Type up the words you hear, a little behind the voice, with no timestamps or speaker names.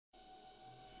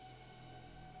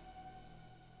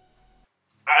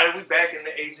And we back in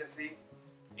the agency,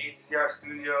 MBEYARTS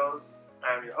Studios.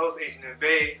 I'm your host, Agent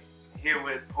MBEY, here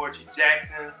with Poetry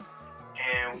Jackson,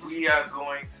 and we are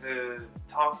going to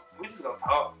talk. We're just gonna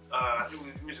talk. I think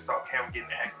we just off camera getting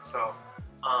active, so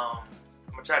I'm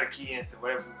gonna try to key into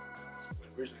whatever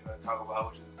we're originally gonna talk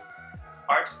about, which is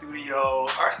art studio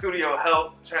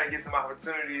help, trying to get some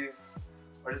opportunities,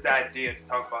 or just the idea to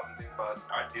talk about some things about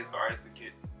ideas for artists to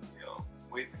get,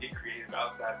 ways to get creative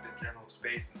outside of the general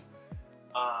space. And,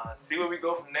 see where we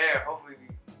go from there. Hopefully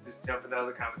we just jump into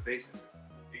other conversations.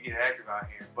 We get active out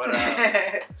here. But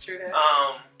true that.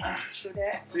 True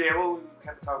that. So yeah, what we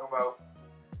kind of talking about?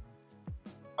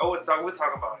 We're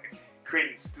talking about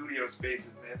creating studio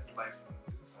spaces, man. It's like to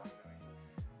do something.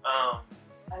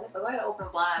 Go ahead and open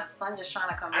blinds. The sun just trying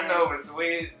to come in. I know, but the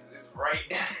way it's right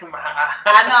in my eyes.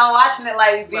 I know, I'm watching it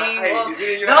like being.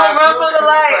 Don't run from the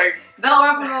light. Don't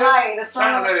run from the light. The sun.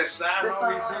 Trying to let it shine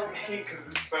on me too, because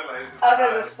the sunlight.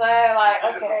 Okay, the sun, like,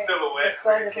 okay. It's just a silhouette. The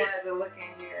sun just wanted to look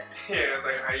in here. Yeah, it's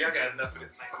like, all right, y'all got enough of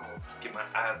this. Cool. Get my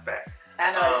eyes back.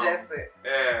 I know, just it.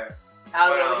 Yeah. I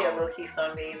was able to hear Lil Key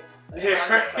sunbathing.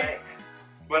 Yeah.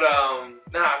 But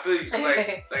I feel you.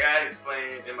 Like I had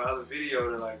explained in my other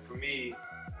video that, like, for me,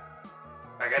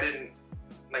 like, I didn't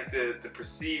like the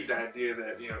perceived idea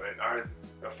that, an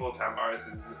artist, a full-time artist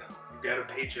is, you got a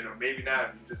patron, or maybe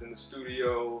not, you're just in the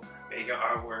studio making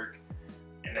artwork,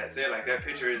 and that's it. Like, that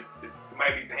picture it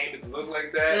might be painted to look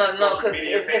like that. No, because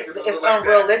it's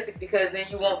unrealistic, because then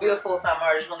you won't be a full-time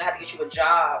artist. You're gonna have to get you a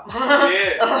job.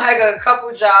 Yeah. Like a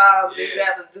couple jobs. Yeah. You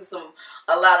have to do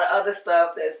a lot of other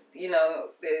stuff that's,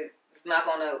 that's not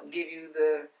gonna give you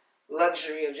the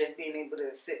luxury of just being able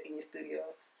to sit in your studio.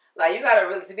 Like, you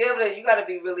gotta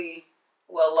be really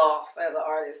well off as an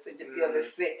artist to just be able to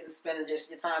sit and spend just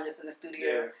your time just in the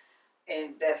studio,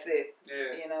 and that's it.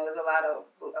 Yeah. There's a lot of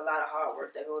hard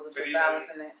work that goes into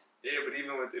balancing it. Yeah, but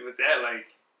even with that, like,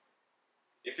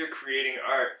 if you're creating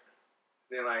art,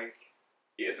 then, like,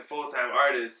 as a full-time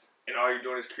artist, and all you're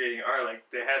doing is creating art, like,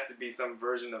 there has to be some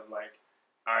version of, like,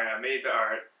 all right, I made the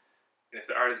art, and if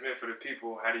the art is meant for the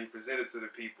people, how do you present it to the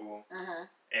people? Mm-hmm.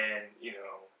 And,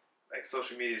 like,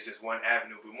 social media is just one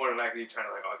avenue, but more than likely you're trying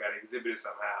to, like, I gotta exhibit it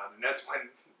somehow, and that's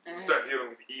when you start dealing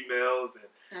with emails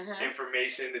and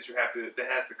information that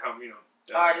has to come,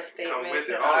 artist statements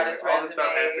and artist resumes. All this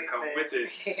stuff has to come with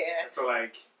it. Yeah. So,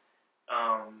 like,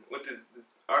 with this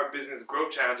art business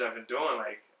growth challenge I've been doing,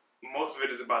 like, most of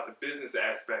it is about the business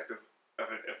aspect of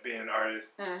being an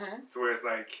artist. To where it's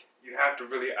like you have to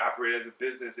really operate as a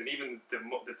business, and even the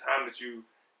time that you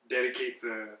dedicate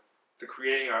to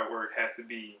creating artwork has to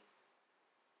be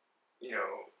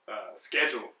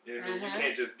scheduled. You know what I mean? You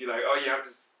can't just be like, oh yeah,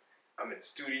 I'm in the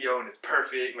studio and it's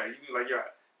perfect. Like,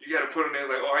 you got to put in there,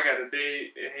 like, oh, I got a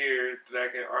day in here that I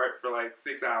can art for like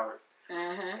 6 hours.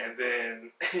 And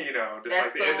then, just that's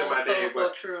like the end of my day.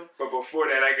 So true. But before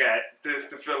that, I got this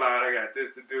to fill out, I got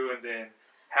this to do, and then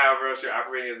however else you're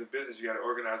operating as a business, you got to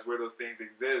organize where those things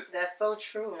exist. That's so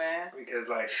true, man. Because,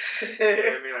 like,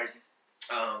 I mean, like,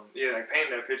 like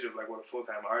painting that picture of, like, what a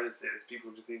full-time artist is,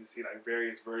 people just need to see, like,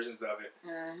 various versions of it.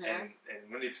 And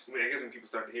when people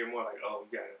start to hear more, like, oh,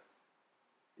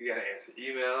 you gotta answer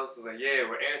emails. It's like, yeah,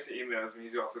 well, answer emails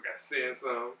means you also gotta send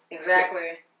some.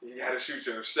 Exactly. You gotta shoot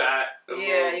your shot.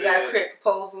 You gotta create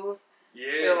proposals.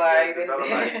 Yeah,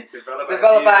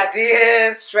 develop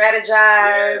ideas,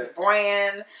 strategize,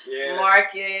 brand,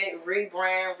 market,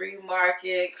 rebrand,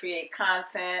 remarket, create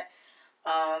content.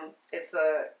 It's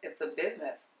a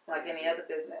business like any other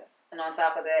business, and on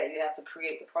top of that, you have to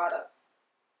create the product.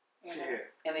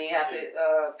 And then you have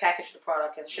to package the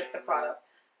product and ship the product.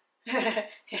 And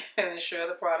ensure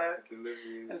the product and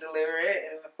deliver it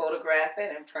and photograph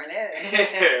it and print it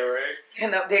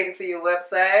and update it to your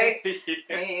website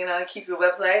and keep your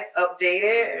website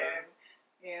updated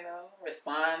and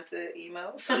respond to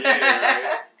emails.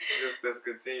 That's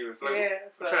continuous. Like,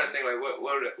 I'm trying to think, like,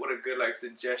 what a good, like,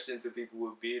 suggestion to people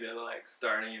would be that are, like,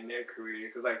 starting in their career,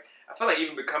 because, like, I feel like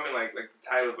even becoming like the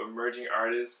title of emerging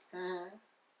artist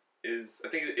is, I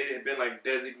think it had been, like,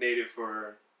 designated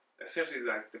for essentially,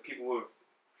 like, the people who are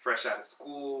fresh out of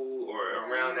school or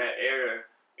around that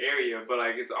area, but,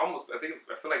 like, it's almost, I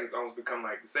feel like it's almost become,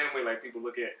 like, the same way, like, people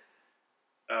look at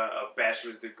a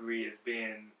bachelor's degree as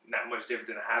being not much different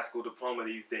than a high school diploma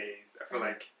these days. I feel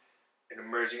like an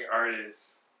emerging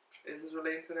artist, is this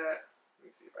relating to that? Let me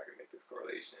see if I can make this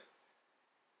correlation.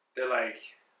 They're like,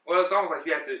 well, it's almost like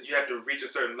you have to reach a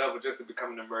certain level just to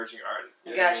become an emerging artist.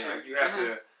 You know what I mean? Like, you have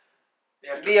to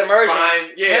be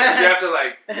emerging. You have to,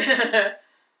 like,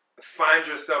 find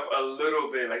yourself a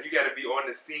little bit. Like, you got to be on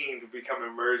the scene to become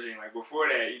emerging. Like, before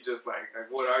that, you just like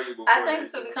what are you before I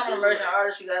think that? to become an emerging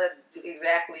artist, you got to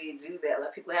exactly do that.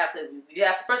 Like, people have to,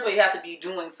 first of all, you have to be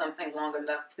doing something long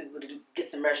enough for people to get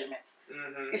some measurements.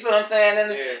 You feel what I'm saying?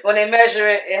 And when they measure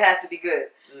it, it has to be good.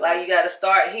 Like, you got to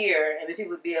start here, and then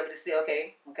people would be able to see,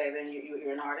 okay, then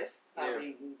you're an artist.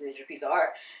 You did your piece of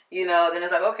art. You know, then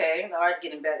it's like, okay, the art's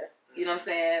getting better. You know what I'm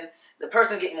saying? The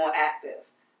person's getting more active.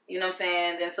 You know what I'm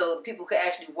saying? Then so people could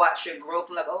actually watch your growth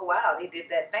and like, oh, wow, they did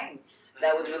that thing.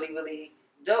 That was really, really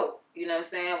dope. You know what I'm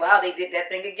saying? Wow, they did that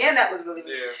thing again. That was really,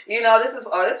 you know,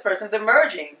 this person's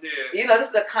emerging. You know, this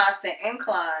is a constant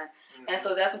incline. And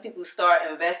so that's when people start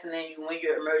investing in you when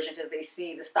you're emerging because they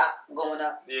see the stock going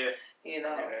up. You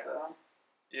know, so.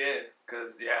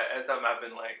 Because, that's something I've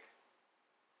been, like,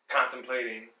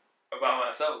 contemplating about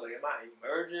myself. Like, am I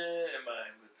emerging? Am I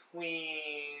in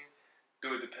between?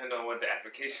 Do it depend on what the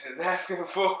application is asking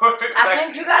for? I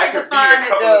think you got to define it,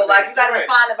 though. Like, you got to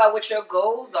define it by what your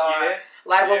goals are.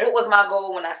 Like, well, what was my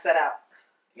goal when I set out?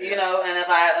 You know, and if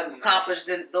I accomplished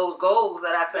those goals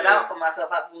that I set out for myself,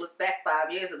 I can look back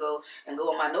 5 years ago and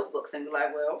go in my notebooks and be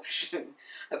like, well,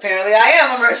 apparently I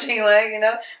am emerging. Like, you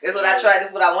know, this is what I tried. This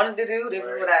is what I wanted to do. This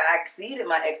is what I exceeded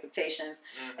my expectations.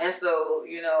 And so,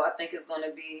 you know, I think it's going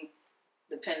to be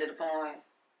dependent upon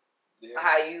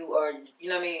how you are, you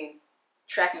know what I mean,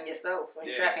 tracking yourself and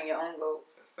tracking your own goals.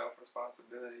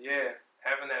 Self-responsibility.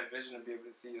 Having that vision to be able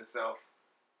to see yourself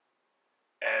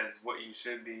as what you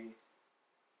should be,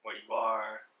 what you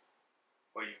are,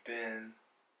 what you've been.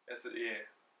 That's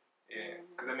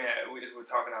Because I mean, we're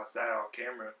talking outside on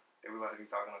camera. We're about to be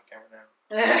talking on camera now.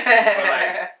 But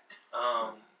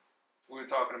like, we were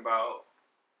talking about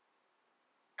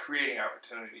creating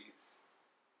opportunities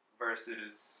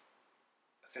versus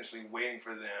essentially waiting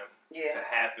for them to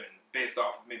happen based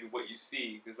off of maybe what you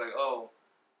see. It's like, oh,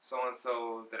 so and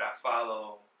so that I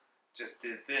follow just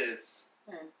did this,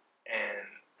 and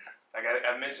like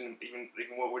I mentioned, even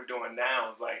what we're doing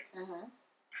now is like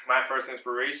my first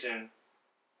inspiration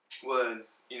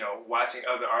was, you know, watching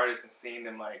other artists and seeing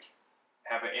them like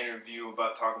have an interview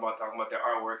about talking about their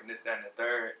artwork and this, that, and the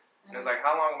third. And it's like,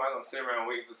 how long am I going to sit around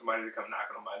waiting for somebody to come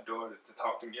knocking on my door to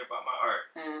talk to me about my art?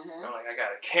 And I'm like, I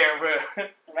got a camera.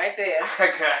 Right there.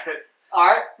 I got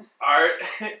art.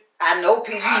 I know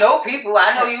people. You know people.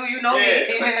 I know you. You know me.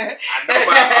 Like, I know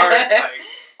my art. Like,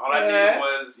 all I needed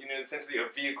was, you know, essentially a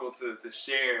vehicle to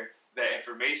share that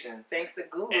information. Thanks to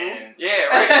Google. And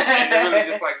and to really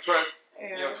just like trust,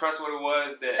 you know, trust what it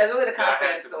was that. It's really the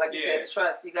confidence. So like you said,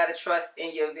 trust. You got to trust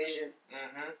in your vision.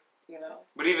 You know.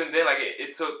 But even then, like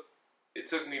it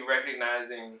took me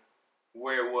recognizing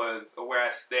where it was or where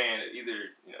I stand,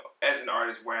 either, you know, as an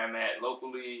artist, where I'm at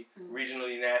locally,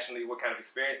 regionally, nationally, what kind of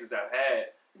experiences I've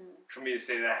had, for me to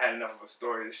say that I had enough of a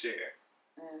story to share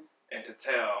and to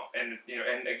tell, and you know,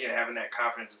 and again having that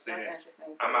confidence to say that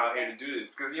I'm out here to do this,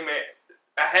 because you know,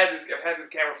 I've had this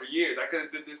camera for years. I could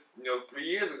have did this, you know, 3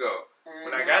 years ago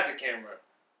when I got the camera,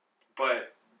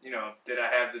 but you know, did I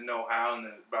have the know-how and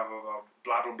the blah blah blah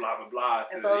blah blah blah blah blah.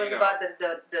 It's always about the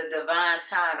divine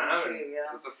timing too.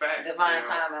 Yeah, it's a fact. Divine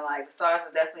timing, like the stars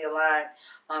is definitely aligned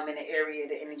in the area.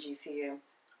 The energy's here.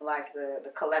 Like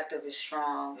the collective is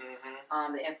strong.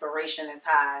 The inspiration is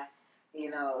high. You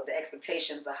know, the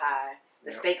expectations are high.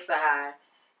 The stakes are high.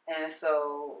 And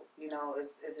so, you know,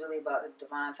 it's really about the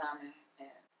divine timing. And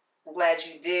I'm glad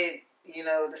you did, you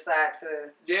know, decide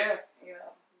to you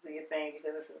know, do your thing,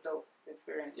 because this is dope. The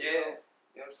experience is dope.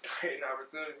 You know, just creating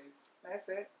opportunities. That's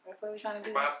it. That's what we're trying to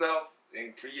do. Myself,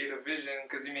 and create a vision.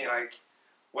 Because you mean, like,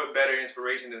 what better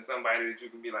inspiration than somebody that you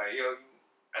can be like, yo,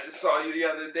 I just saw you the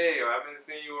other day, or I've been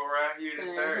seeing you around here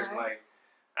the third. Like,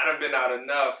 I done been out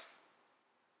enough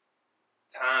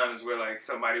times where, like,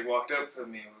 somebody walked up to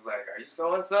me and was like, are you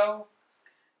so-and-so?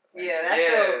 Like, yeah, that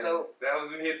feels dope. That was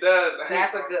me. It does.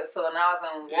 That's a good feeling. I was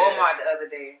in Walmart the other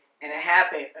day, and it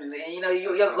happened. And then, you know,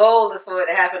 your goal is for it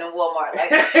to happen in Walmart. Like,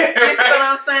 you know what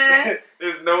I'm saying?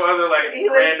 There's no other, like,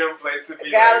 random place to be.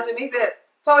 The guy looked at me, he said,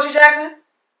 Poetry Jackson?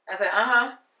 I said,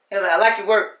 He was like, I like your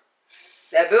work.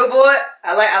 That billboard,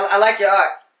 I like your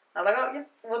art. I was like, oh, yeah,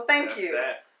 well, thank you.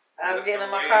 I was getting in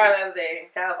my car the other day.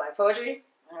 The guy was like, poetry?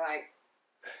 I'm like,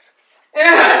 But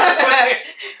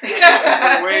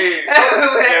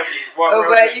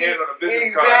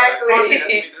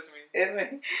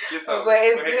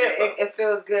it's good. It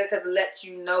feels good because it lets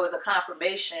you know, it's a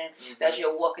confirmation that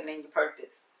you're walking in your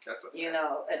purpose. You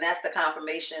know, and that's the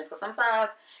confirmations. Because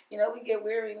sometimes, you know, we get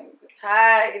weary and get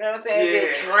tired. You know what I'm saying?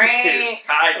 Get drained.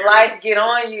 Life get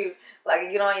on you. Like,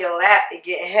 it get on your lap, it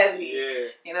get heavy.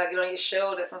 You know, get on your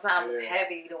shoulder. Sometimes it's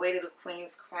heavy. The weight of the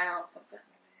queen's crown, sometimes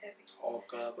it's heavy.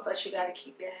 Talk about. But you got to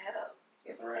keep your head up.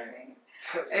 That's right. I mean?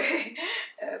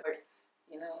 That's right.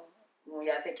 You know, when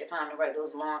y'all take your time to write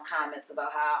those long comments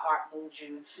about how art moved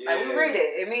you, like we read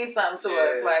it. It means something to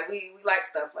us. Like we like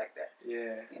stuff like that.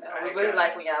 Yeah. You know, we really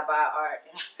like when y'all buy art.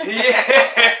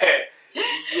 Yeah.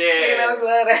 You know, we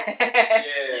love that.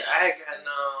 Yeah. I had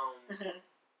gotten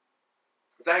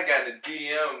cause I got a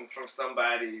DM from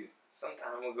somebody some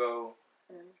time ago,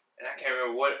 and I can't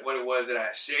remember what it was that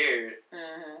I shared,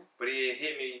 but he had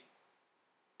hit me.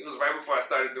 It was right before I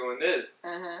started doing this,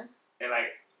 and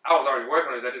like I was already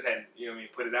working on this. I just hadn't,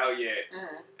 put it out yet.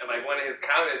 And like one of his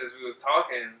comments as we was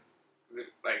talking,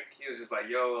 like he was just like,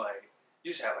 "Yo, like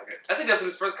you should have like I think that's what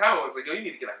his first comment was, like, yo, you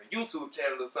need to get like a YouTube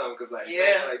channel or something, cause like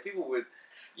man, like people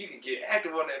you can get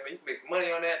active on that, man. You can make some money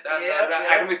on that.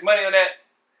 I can make some money on that."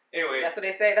 Anyway, that's what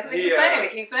they say. That's what they keep saying. They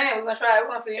keep saying we're gonna try it.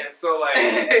 We're gonna see. And so like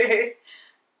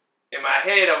in my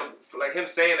head, I was like him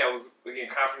saying that was again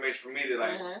confirmation for me that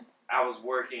like I was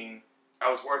working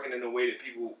in a way that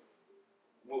people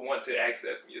would want to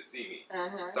access me or see me.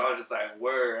 So I was just like,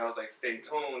 word. I was like, stay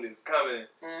tuned, it's coming.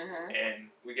 And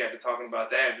we got to talking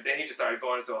about that. But then he just started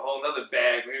going into a whole other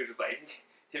bag where he was just like,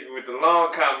 hit me with the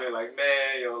long comment, like,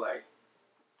 man, yo, like,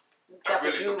 I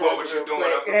really support what you're doing.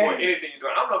 I support anything you're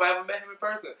doing. I don't know if I ever met him in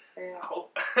person. I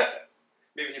hope.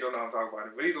 Maybe he don't know how I'm talking about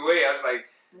it. But either way, I was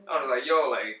like, yo,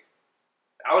 like,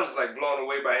 I was just like blown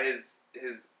away by him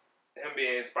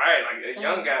being inspired, like a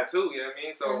young guy too, you know what I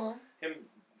mean? So him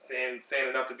saying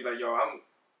enough to be like, yo, I'm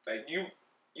like you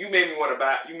made me want to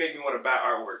buy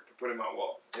artwork to put in my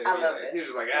walls. You know I love like, it. He was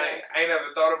just like, I ain't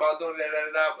never thought about doing that,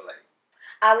 but like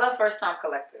I love first time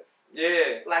collectors.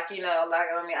 Yeah. Like,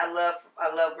 I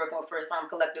love working with first time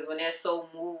collectors when they're so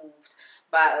moved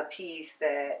by a piece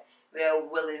that they're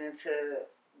willing to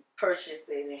purchase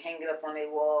it and hang it up on their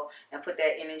wall and put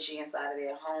that energy inside of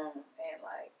their home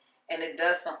and it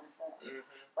does something for them.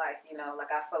 Like,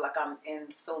 I feel like I'm in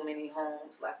so many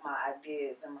homes, like my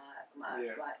ideas and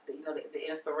the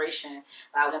inspiration.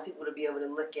 I want people to be able to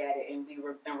look at it and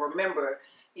remember,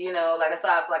 like I said,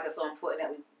 I feel like it's so important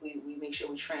that we make sure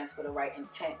we transfer the right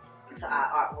intent into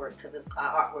our artwork, because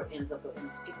our artwork ends up in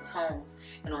people's homes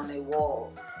and on their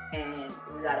walls, and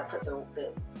we got to put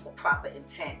the proper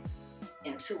intent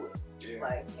into it. Yeah.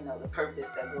 Like, the purpose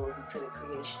that goes into the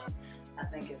creation. I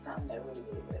think it's something that really,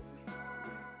 really resonates.